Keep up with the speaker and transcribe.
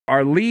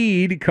our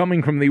lead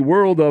coming from the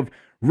world of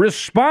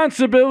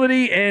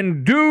responsibility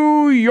and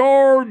do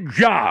your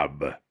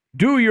job.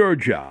 Do your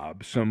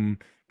job. Some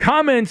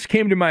comments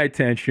came to my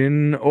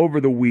attention over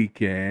the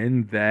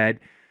weekend that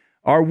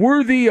are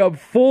worthy of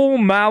full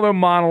MALLER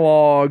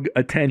monologue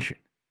attention.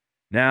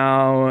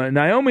 Now,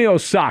 Naomi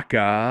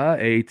Osaka,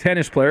 a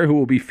tennis player who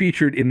will be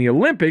featured in the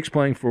Olympics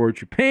playing for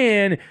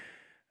Japan,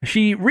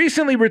 she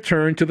recently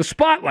returned to the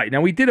spotlight.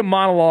 Now, we did a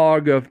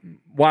monologue a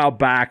while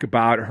back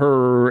about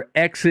her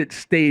exit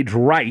stage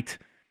right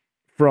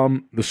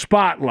from the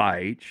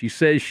spotlight. She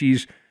says she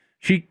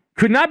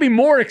could not be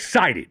more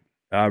excited.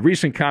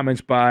 Recent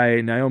comments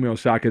by Naomi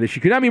Osaka that she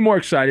could not be more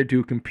excited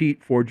to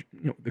compete for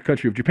the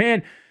country of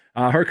Japan,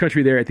 her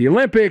country there at the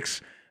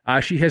Olympics.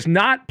 She has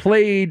not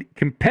played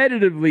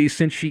competitively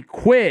since she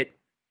quit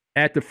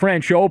at the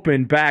French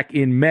Open back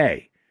in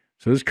May.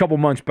 So this is a couple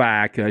months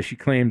back. She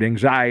claimed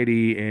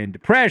anxiety and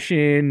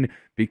depression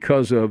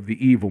because of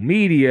the evil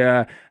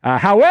media.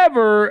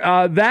 However,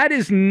 that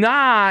is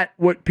not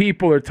what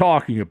people are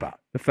talking about,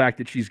 the fact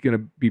that she's going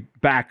to be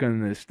back on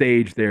the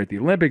stage there at the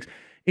Olympics.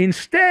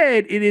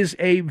 Instead, it is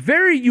a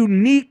very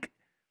unique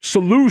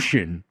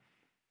solution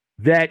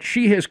that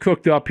she has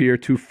cooked up here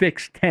to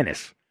fix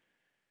tennis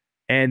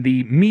and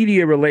the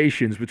media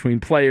relations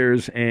between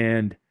players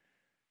and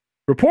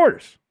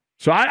reporters.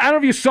 So I don't know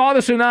if you saw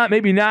this or not,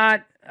 maybe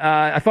not.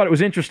 I thought it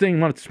was interesting.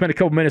 Wanted to spend a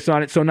couple minutes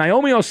on it. So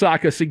Naomi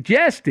Osaka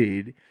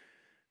suggested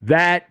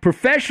that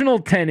professional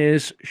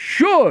tennis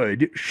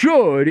should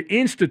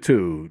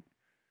institute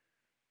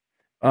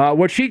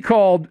what she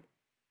called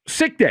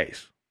sick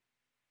days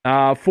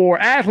for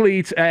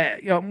athletes.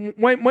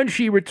 When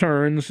she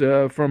returns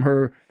from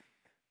her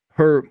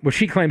what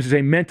she claims is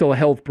a mental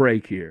health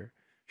break here.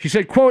 She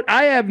said, quote,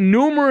 "I have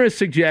numerous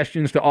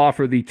suggestions to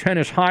offer the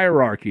tennis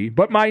hierarchy,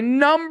 but my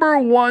number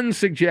one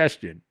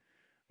suggestion,"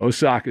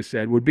 Osaka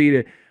said, "would be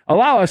to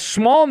allow a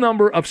small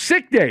number of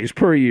sick days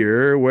per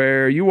year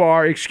where you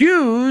are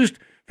excused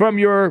from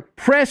your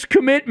press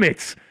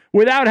commitments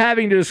without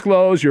having to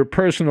disclose your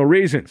personal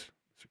reasons."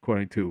 That's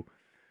according to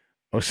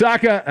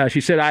Osaka.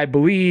 She said, "I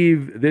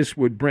believe this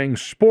would bring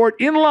sport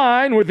in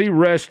line with the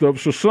rest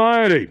of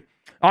society."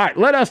 All right,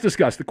 let us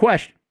discuss the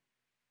question.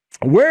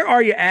 Where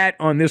are you at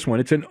on this one?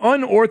 It's an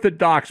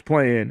unorthodox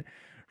plan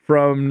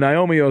from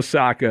Naomi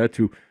Osaka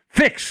to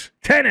fix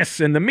tennis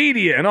and the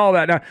media and all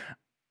that. Now,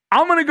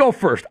 I'm going to go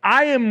first.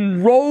 I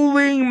am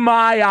rolling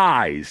my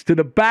eyes to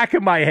the back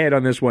of my head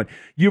on this one.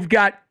 You've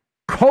got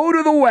Code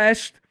of the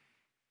West,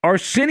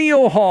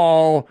 Arsenio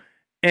Hall,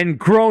 and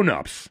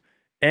grown-ups.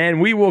 And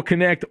we will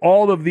connect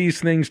all of these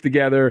things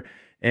together,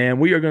 and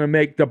we are going to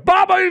make the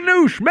Baba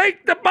Ganoush.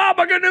 Make the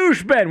Baba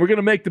Ganoush, Ben. We're going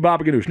to make the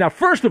Baba Ganoush. Now,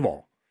 first of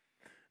all,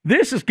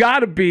 this has got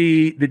to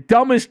be the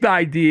dumbest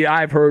idea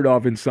I've heard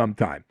of in some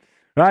time,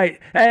 right?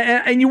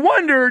 And you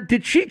wonder,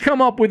 did she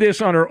come up with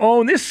this on her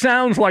own? This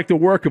sounds like the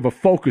work of a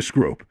focus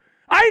group.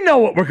 I know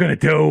what we're going to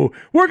do.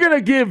 We're going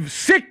to give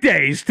sick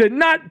days to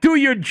not do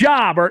your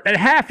job or at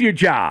half your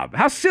job.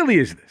 How silly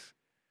is this?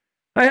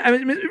 I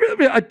mean,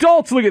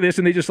 adults look at this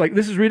and they just like,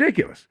 this is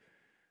ridiculous.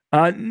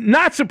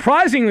 Not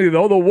surprisingly,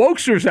 though, the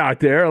wokesters out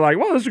there are like,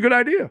 well, this is a good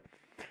idea.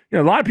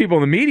 A lot of people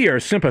in the media are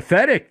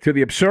sympathetic to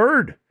the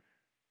absurd.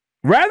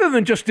 Rather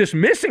than just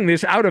dismissing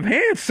this out of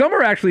hand, some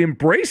are actually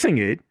embracing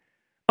it.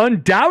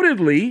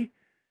 Undoubtedly,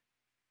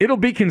 it'll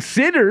be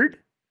considered.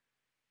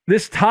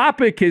 This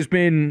topic has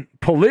been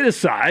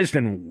politicized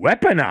and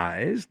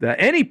weaponized.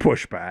 Any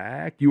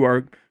pushback, you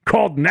are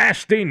called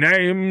nasty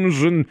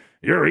names and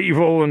you're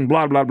evil and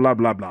blah, blah, blah,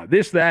 blah, blah.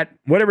 This, that,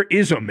 whatever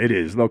ism it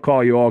is, they'll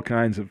call you all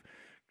kinds of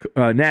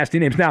nasty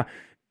names. Now,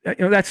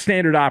 that's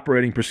standard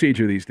operating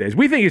procedure these days.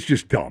 We think it's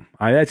just dumb.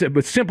 That's it.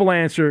 But simple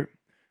answer.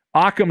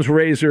 Occam's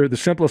razor, the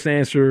simplest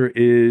answer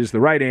is the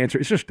right answer.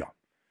 It's just dumb.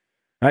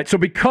 All right, so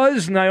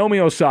because Naomi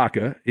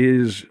Osaka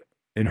is,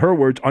 in her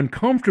words,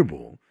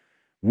 uncomfortable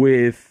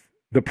with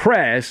the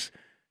press,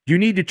 you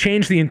need to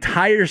change the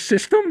entire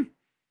system?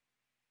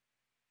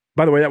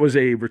 By the way, that was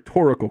a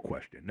rhetorical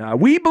question. Now,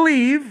 we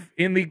believe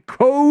in the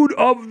Code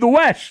of the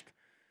West,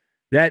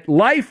 that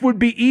life would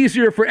be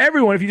easier for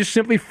everyone if you just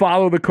simply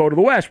follow the Code of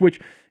the West, which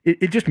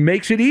it just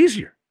makes it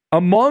easier.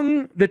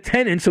 Among the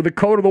tenets of the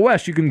Code of the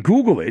West, you can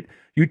Google it.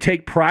 You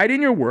take pride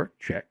in your work,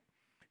 check.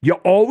 You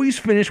always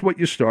finish what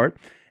you start.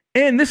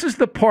 And this is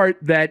the part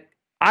that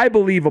I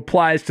believe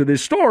applies to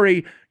this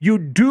story. You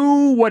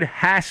do what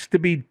has to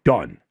be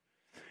done.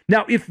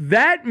 Now, if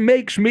that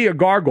makes me a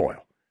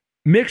gargoyle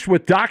mixed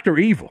with Dr.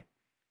 Evil,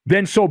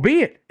 then so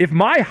be it. If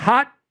my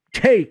hot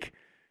take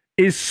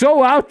is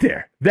so out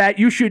there that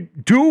you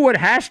should do what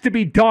has to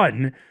be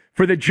done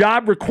for the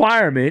job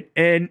requirement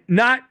and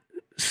not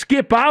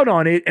skip out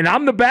on it, and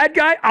I'm the bad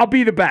guy, I'll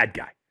be the bad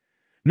guy.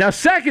 Now,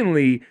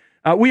 secondly,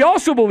 we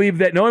also believe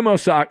that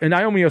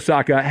Naomi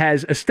Osaka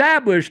has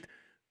established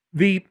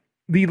the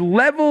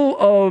level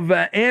of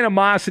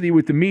animosity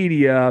with the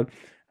media.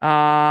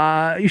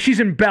 She's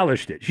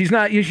embellished it. She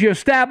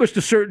established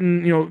a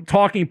certain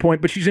talking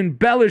point, but she's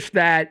embellished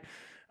that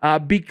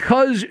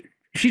because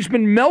she's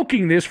been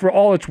milking this for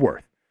all it's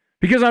worth.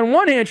 Because on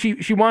one hand,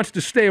 she wants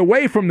to stay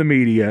away from the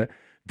media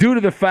due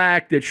to the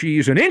fact that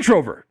she's an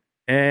introvert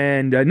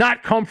and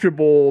not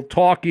comfortable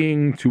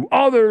talking to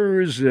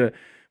others.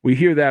 We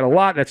hear that a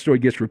lot. That story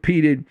gets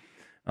repeated.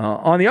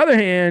 On the other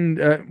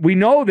hand, we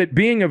know that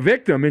being a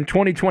victim in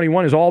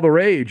 2021 is all the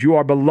rage. You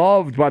are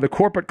beloved by the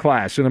corporate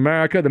class in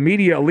America. The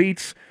media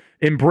elites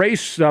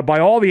embraced by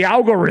all the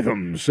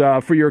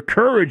algorithms for your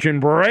courage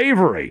and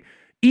bravery,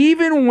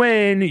 even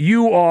when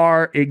you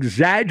are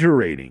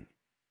exaggerating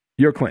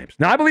your claims.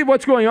 Now, I believe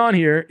what's going on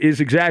here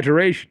is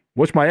exaggeration.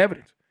 What's my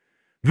evidence?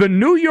 The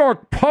New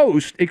York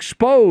Post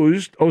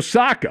exposed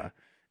Osaka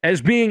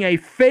as being a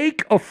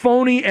fake, a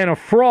phony, and a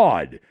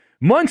fraud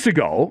months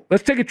ago.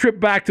 Let's take a trip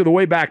back to the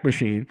Wayback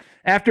Machine.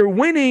 After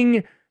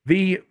winning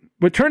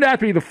what turned out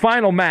to be the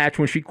final match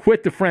when she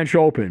quit the French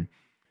Open,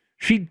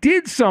 she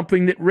did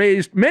something that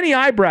raised many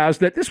eyebrows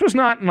that this was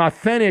not an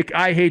authentic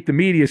I hate the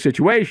media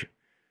situation.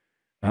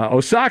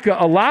 Osaka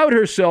allowed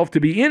herself to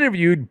be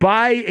interviewed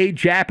by a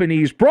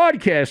Japanese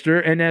broadcaster,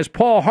 and as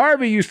Paul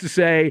Harvey used to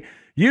say,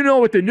 you know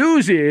what the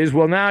news is.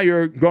 Well, now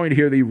you're going to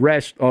hear the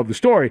rest of the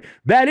story.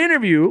 That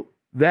interview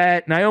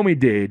that Naomi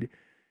did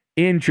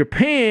in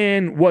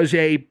Japan was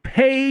a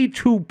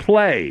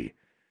pay-to-play.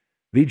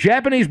 The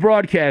Japanese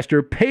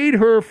broadcaster paid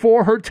her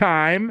for her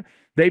time.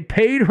 They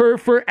paid her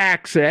for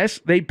access.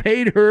 They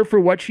paid her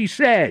for what she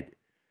said.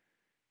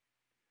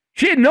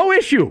 She had no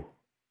issue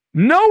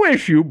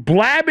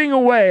blabbing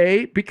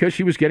away because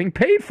she was getting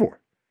paid for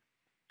it.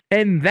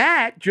 And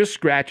that just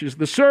scratches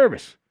the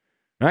surface,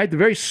 right? The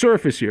very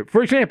surface here.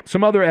 For example,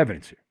 some other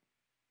evidence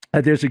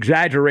here. There's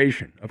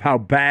exaggeration of how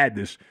bad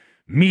this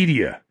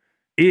media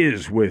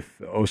is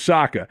with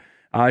Osaka.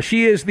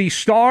 She is the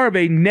star of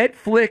a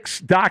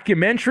Netflix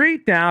documentary.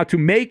 Now, to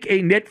make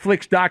a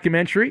Netflix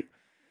documentary,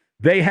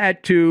 they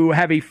had to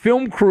have a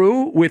film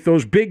crew with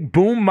those big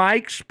boom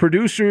mics,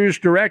 producers,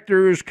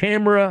 directors,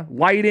 camera,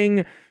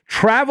 lighting,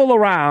 travel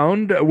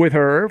around with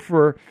her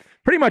for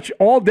pretty much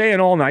all day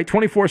and all night,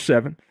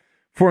 24/7,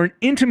 for an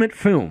intimate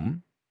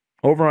film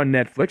over on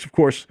Netflix. Of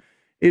course,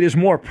 it is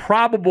more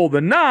probable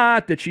than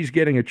not that she's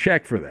getting a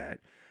check for that.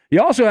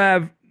 You also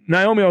have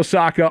Naomi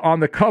Osaka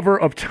on the cover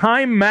of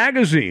Time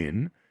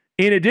magazine,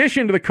 in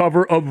addition to the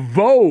cover of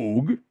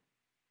Vogue,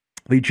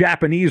 the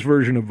Japanese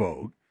version of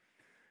Vogue.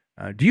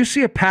 Do you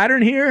see a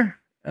pattern here?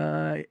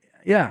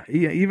 Yeah,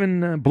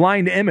 even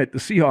blind Emmett, the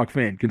Seahawk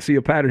fan, can see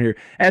a pattern here.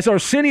 As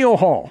Arsenio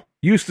Hall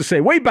used to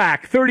say way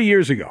back 30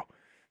 years ago,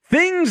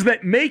 things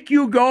that make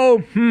you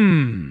go,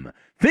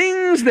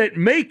 things that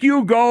make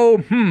you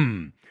go,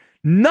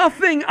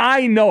 Nothing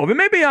I know of, and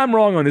maybe I'm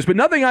wrong on this, but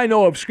nothing I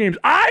know of screams,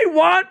 I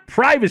want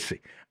privacy.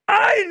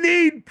 I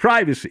need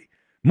privacy.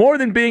 More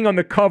than being on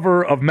the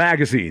cover of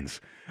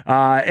magazines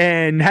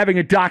and having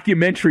a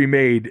documentary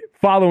made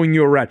following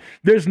you around.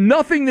 There's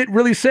nothing that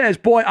really says,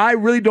 boy, I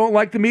really don't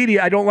like the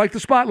media, I don't like the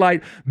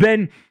spotlight,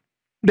 than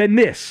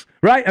this,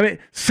 right? I mean,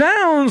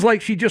 sounds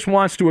like she just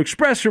wants to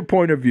express her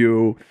point of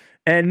view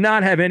and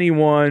not have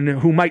anyone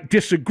who might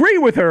disagree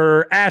with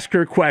her ask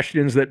her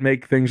questions that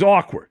make things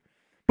awkward.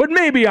 But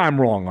maybe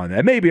I'm wrong on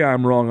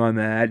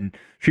that. And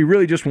she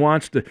really just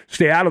wants to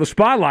stay out of the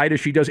spotlight as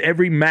she does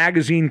every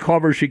magazine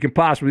cover she can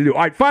possibly do. All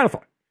right, final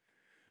thought.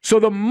 So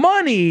the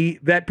money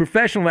that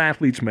professional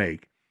athletes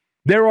make,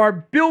 there are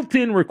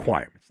built-in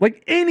requirements.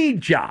 Like any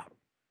job.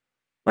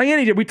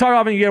 We talk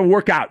often, you got to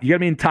work out. You got to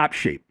be in top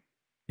shape.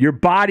 Your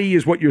body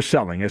is what you're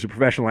selling as a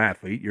professional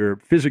athlete, your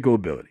physical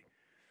ability.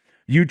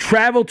 You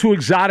travel to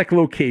exotic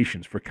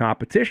locations for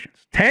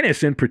competitions.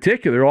 Tennis in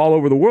particular, all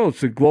over the world.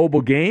 It's a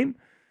global game.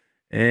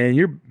 And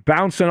you're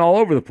bouncing all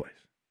over the place.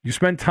 You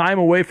spend time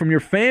away from your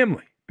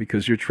family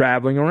because you're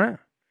traveling around.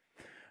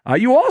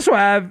 You also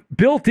have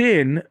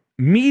built-in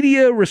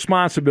media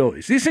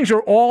responsibilities. These things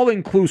are all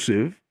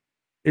inclusive.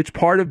 It's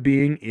part of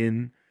being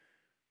in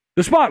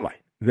the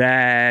spotlight.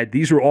 That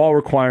these are all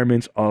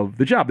requirements of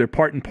the job. They're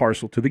part and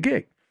parcel to the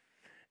gig.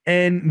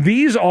 And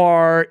these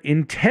are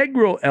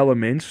integral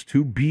elements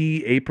to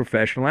be a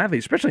professional athlete,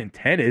 especially in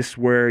tennis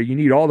where you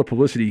need all the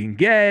publicity you can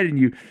get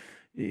and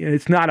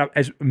it's not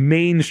as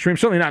mainstream,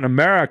 certainly not in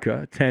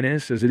America,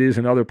 tennis, as it is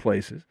in other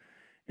places.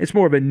 It's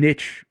more of a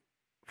niche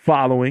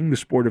following, the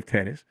sport of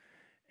tennis.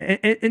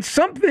 And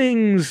some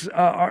things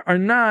are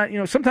not,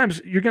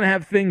 sometimes you're going to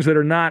have things that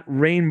are not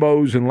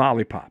rainbows and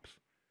lollipops.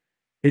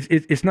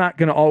 It's not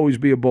going to always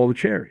be a bowl of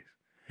cherries.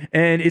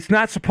 And it's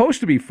not supposed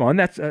to be fun.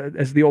 That's,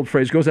 as the old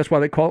phrase goes, that's why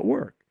they call it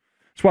work.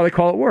 That's why they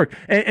call it work.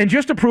 And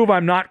just to prove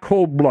I'm not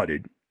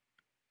cold-blooded,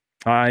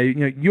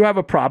 you have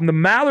a problem. The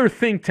MALLER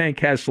think tank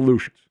has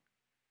solutions.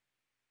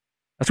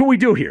 That's what we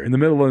do here in the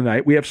middle of the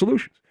night. We have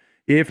solutions.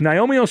 If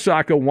Naomi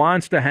Osaka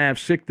wants to have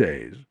sick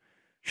days,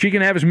 she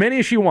can have as many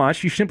as she wants.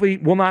 She simply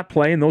will not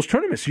play in those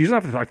tournaments. She doesn't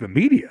have to talk to the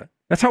media.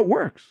 That's how it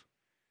works.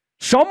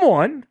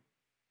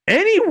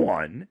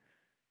 Anyone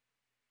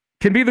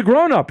can be the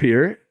grown-up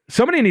here.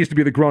 Somebody needs to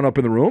be the grown-up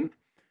in the room.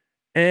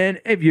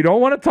 And if you don't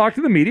want to talk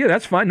to the media,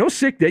 that's fine. No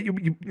sick day.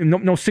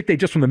 No sick day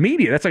just from the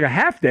media. That's like a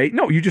half day.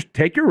 No, you just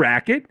take your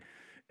racket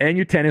and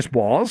your tennis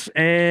balls,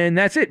 and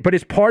that's it. But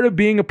it's part of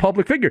being a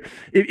public figure.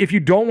 If you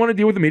don't want to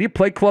deal with the media,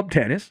 play club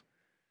tennis.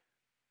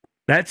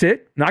 That's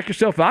it. Knock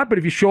yourself out. But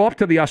if you show up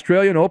to the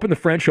Australian Open, the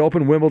French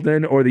Open,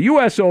 Wimbledon, or the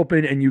U.S.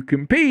 Open, and you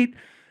compete,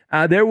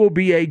 there will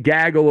be a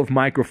gaggle of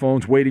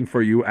microphones waiting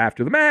for you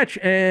after the match,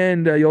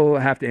 and you'll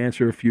have to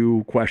answer a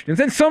few questions.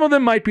 And some of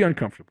them might be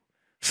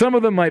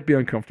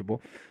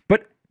uncomfortable.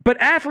 But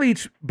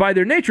athletes, by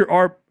their nature,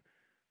 are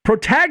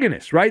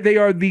protagonists, right? They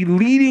are the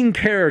leading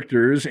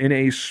characters in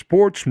a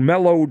sports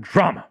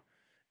melodrama.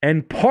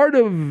 And part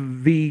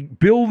of the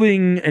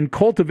building and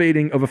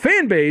cultivating of a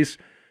fan base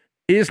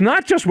is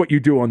not just what you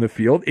do on the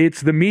field.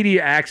 It's the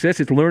media access.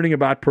 It's learning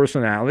about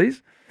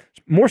personalities.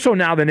 More so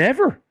now than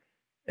ever.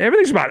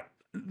 Everything's about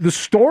the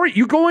story.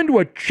 You go into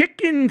a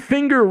chicken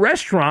finger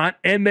restaurant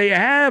and they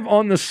have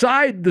on the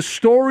side the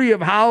story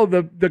of how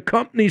the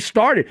company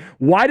started.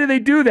 Why do they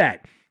do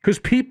that? Because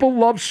people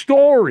love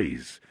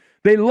stories.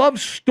 They love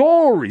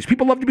stories.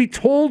 People love to be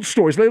told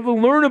stories. They love to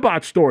learn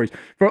about stories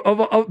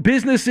of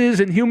businesses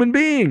and human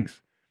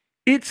beings.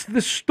 It's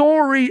the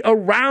story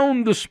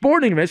around the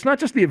sporting event. It's not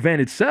just the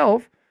event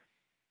itself.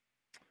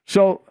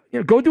 So,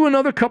 go do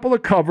another couple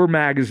of cover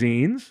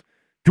magazines,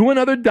 do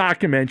another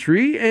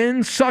documentary,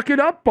 and suck it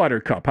up,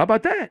 Buttercup. How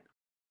about that?